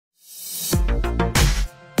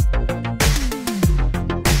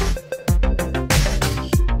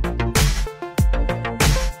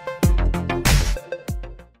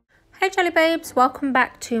there babes, welcome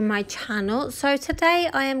back to my channel. So today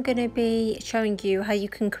I am going to be showing you how you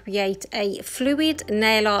can create a fluid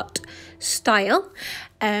nail art style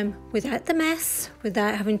without the mess,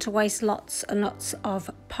 without having to waste lots and lots of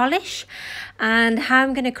polish. And how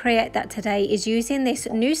I'm going to create that today is using this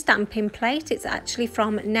new stamping plate. It's actually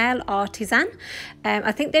from Nail Artisan.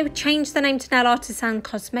 I think they changed the name to Nail Artisan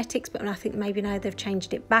Cosmetics, but I think maybe now they've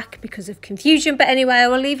changed it back because of confusion. But anyway, I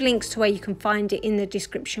will leave links to where you can find it in the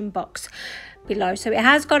description box below. So it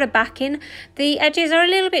has got a backing. The edges are a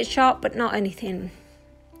little bit sharp, but not anything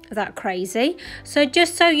that crazy. So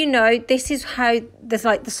just so you know, this is how there's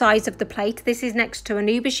like the size of the plate. This is next to an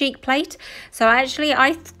Uber Chic plate. So actually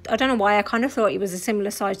I don't know why I kind of thought it was a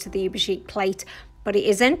similar size to the Uber Chic plate, but it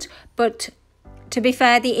isn't. But to be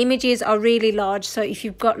fair, the images are really large, so if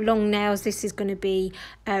you've got long nails, this is going to be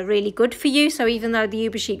really good for you. So even though the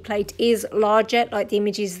Uber Chic plate is larger, like the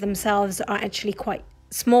images themselves are actually quite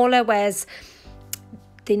smaller, whereas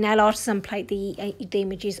the Nail Artisan plate, the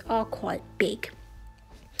images are quite big.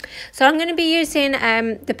 So I'm going to be using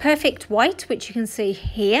the Perfect White, which you can see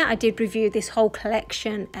here. I did review this whole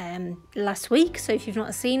collection last week, so if you've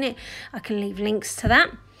not seen it, I can leave links to that.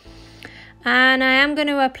 And I am going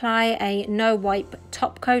to apply a no wipe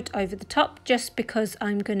top coat over the top, just because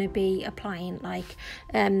I'm going to be applying like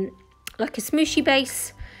a smooshy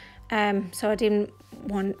base. So I didn't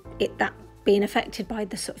want it that being affected by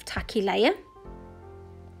the sort of tacky layer.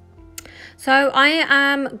 So I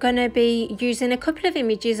am going to be using a couple of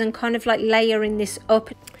images and kind of like layering this up.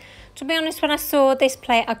 To be honest, when I saw this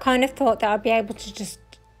plate, I kind of thought that I'd be able to just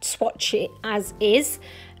swatch it as is.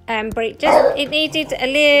 But it needed a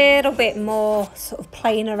little bit more sort of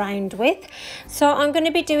playing around with. So I'm going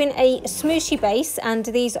to be doing a smooshy base, and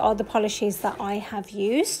these are the polishes that I have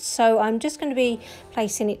used. So I'm just going to be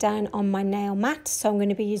placing it down on my nail mat. So I'm going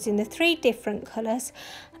to be using the 3 different colours,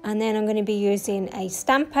 and then I'm going to be using a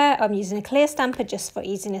stamper. I'm using a clear stamper just for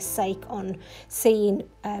easiness sake on seeing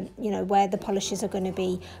you know, where the polishes are going to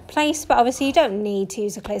be placed. But obviously you don't need to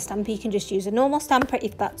use a clear stamper, you can just use a normal stamper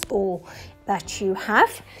if that's all that you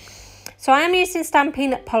have. So I am using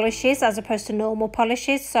stamping polishes as opposed to normal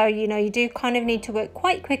polishes, so you know, you do kind of need to work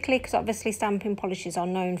quite quickly, because obviously stamping polishes are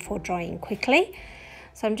known for drying quickly.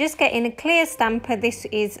 So I'm just getting a clear stamper. This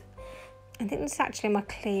is, I think it's actually my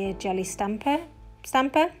clear jelly stamper,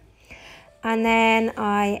 and then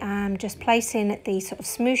I am just placing these sort of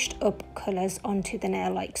smooshed up colours onto the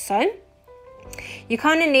nail like so. You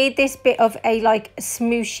kind of need this bit of a like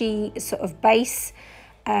smooshy sort of base,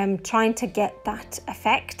 trying to get that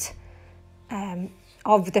effect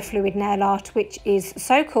of the fluid nail art, which is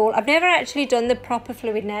so cool. I've never actually done the proper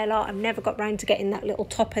fluid nail art. I've never got round to getting that little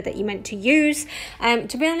topper that you meant to use.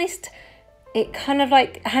 To be honest, it kind of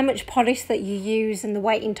like how much polish that you use and the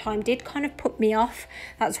waiting time did kind of put me off.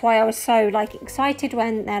 That's why I was so like excited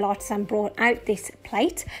when Nail Artisan brought out this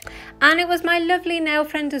plate. And it was my lovely nail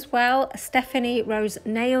friend as well, Stephanie Rose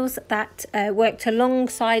Nails, that worked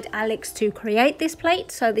alongside Alex to create this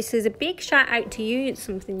plate. So this is a big shout out to you. It's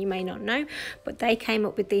something you may not know, but they came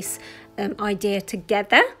up with this idea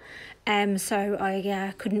together. So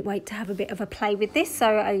I couldn't wait to have a bit of a play with this.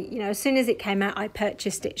 So you know, as soon as it came out, I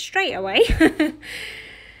purchased it straight away.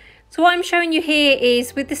 So what I'm showing you here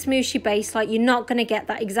is with the smooshy base, like you're not going to get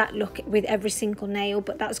that exact look with every single nail,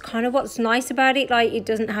 but that's kind of what's nice about it. Like it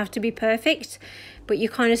doesn't have to be perfect, but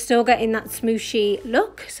you're kind of still getting that smooshy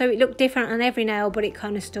look. So it looked different on every nail, but it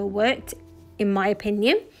kind of still worked in my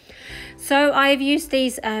opinion. So I've used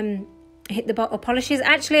these hit the bottle polishes.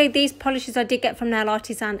 Actually, these polishes I did get from Nail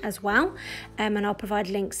Artisan as well, and I'll provide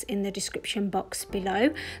links in the description box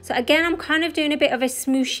below. So again, I'm kind of doing a bit of a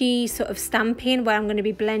smooshy sort of stamping where I'm going to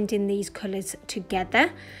be blending these colours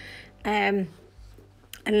together and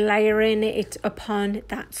layering it upon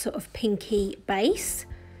that sort of pinky base.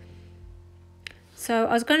 So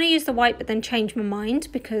I was going to use the white, but then changed my mind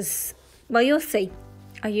because, well, you'll see,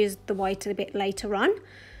 I used the white a bit later on.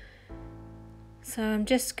 So I'm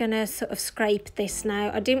just going to sort of scrape this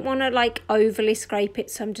now. I didn't want to like overly scrape it,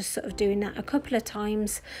 so I'm just sort of doing that a couple of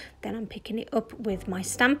times. Then I'm picking it up with my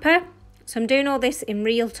stamper. So I'm doing all this in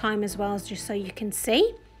real time as well, just so you can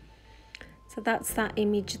see. So that's that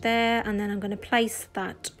image there, and then I'm going to place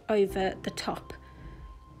that over the top,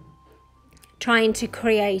 trying to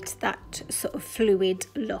create that sort of fluid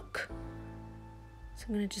look. So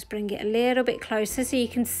I'm going to just bring it a little bit closer so you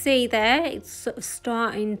can see there, it's sort of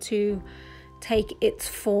starting to take its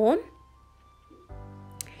form.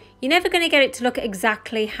 You're never going to get it to look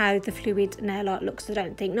exactly how the fluid nail art looks, I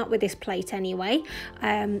don't think, not with this plate anyway,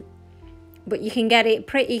 but you can get it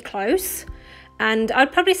pretty close. And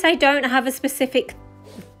I'd probably say don't have a specific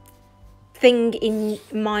thing in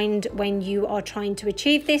mind when you are trying to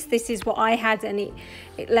achieve this. This is what I had, and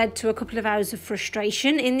it led to a couple of hours of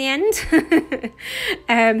frustration in the end.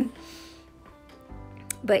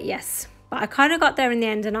 But yes, but I kind of got there in the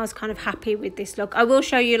end, and I was kind of happy with this look. I will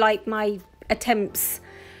show you like my attempts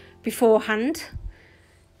beforehand,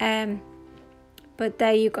 but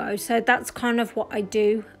there you go. So that's kind of what I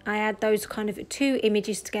do. I add those kind of two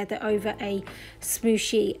images together over a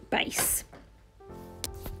smooshy base.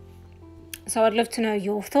 So I'd love to know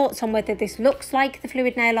your thoughts on whether this looks like the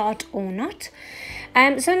fluid nail art or not.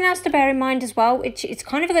 Something else to bear in mind as well, which it's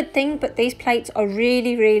kind of a good thing, but these plates are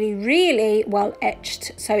really, really, really well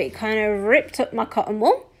etched. So it kind of ripped up my cotton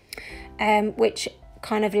wool, which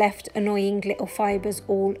kind of left annoying little fibres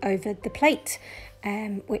all over the plate,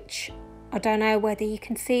 which I don't know whether you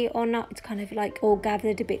can see it or not. It's kind of like all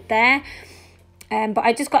gathered a bit there. But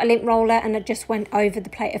I just got a lint roller and I just went over the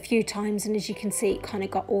plate a few times, and as you can see, it kind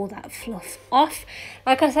of got all that fluff off.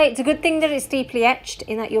 Like I say, it's a good thing that it's deeply etched,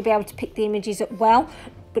 in that you'll be able to pick the images up well.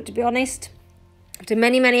 But to be honest, after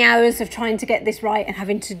many, many hours of trying to get this right and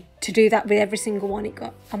having to do that with every single one, it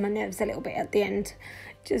got on my nerves a little bit at the end,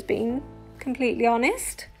 just being completely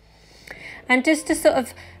honest. And just to sort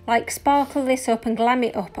of like sparkle this up and glam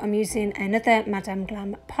it up, I'm using another Madame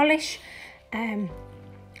Glam polish, and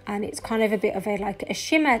it's kind of a bit of a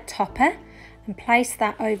shimmer topper, and place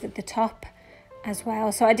that over the top as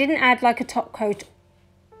well. So I didn't add like a top coat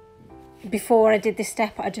before I did this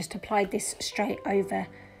step, I just applied this straight over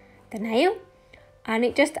the nail, and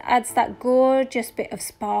it just adds that gorgeous bit of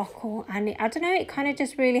sparkle, and I don't know, it kind of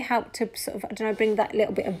just really helped to sort of, I don't know, bring that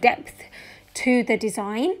little bit of depth to the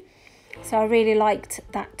design. So I really liked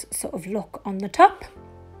that sort of look on the top.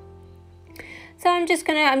 So I'm just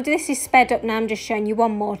gonna, this is sped up now, I'm just showing you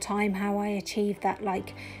one more time how I achieved that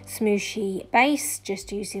like smooshy base,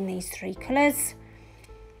 just using these three colours.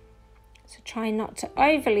 So try not to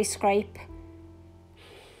overly scrape,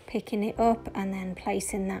 picking it up and then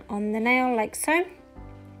placing that on the nail like so.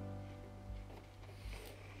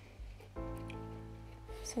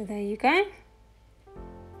 So there you go.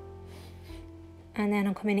 And then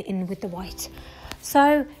I'm coming in with the white.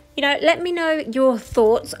 So, you know, let me know your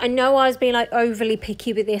thoughts. I know I was being like overly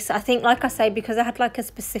picky with this. I think, like I say, because I had like a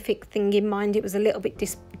specific thing in mind, it was a little bit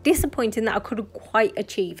disappointing that I couldn't quite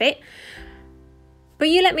achieve it. But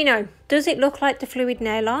you let me know, does it look like the fluid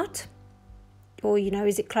nail art? Or, you know,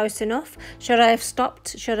 is it close enough? Should I have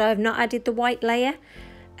stopped? Should I have not added the white layer?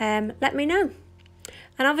 Let me know.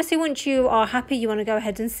 And obviously, once you are happy, you want to go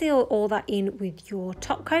ahead and seal all that in with your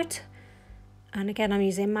top coat. And again, I'm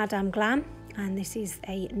using Madame Glam, and this is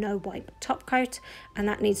a no wipe top coat, and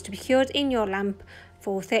that needs to be cured in your lamp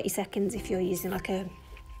for 30 seconds if you're using like an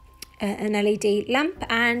LED lamp.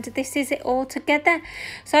 And this is it all together.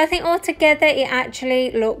 So I think all together it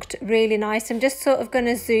actually looked really nice. I'm just sort of going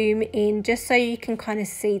to zoom in just so you can kind of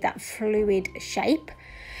see that fluid shape.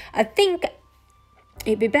 I think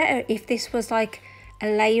it'd be better if this was like a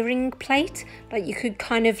layering plate, like you could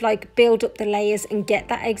kind of like build up the layers and get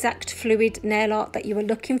that exact fluid nail art that you were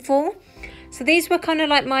looking for. So these were kind of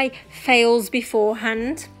like my fails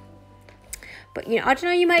beforehand, but you know, I don't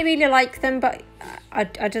know, you may really like them, but I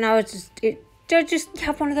don't know, I just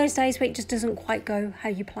have one of those days where it just doesn't quite go how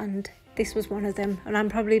you planned. This was one of them, and I'm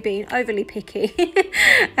probably being overly picky.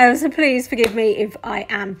 So please forgive me if I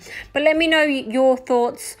am, but let me know your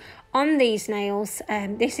thoughts on these nails.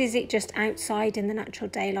 This is it just outside in the natural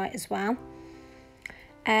daylight as well.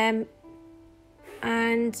 And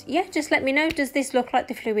yeah, just let me know, does this look like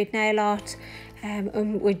the fluid nail art?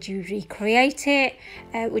 Would you recreate it?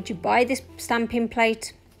 Would you buy this stamping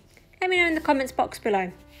plate? Let me know in the comments box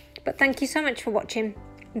below. But thank you so much for watching,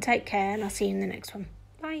 and take care, and I'll see you in the next one.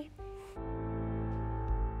 Bye.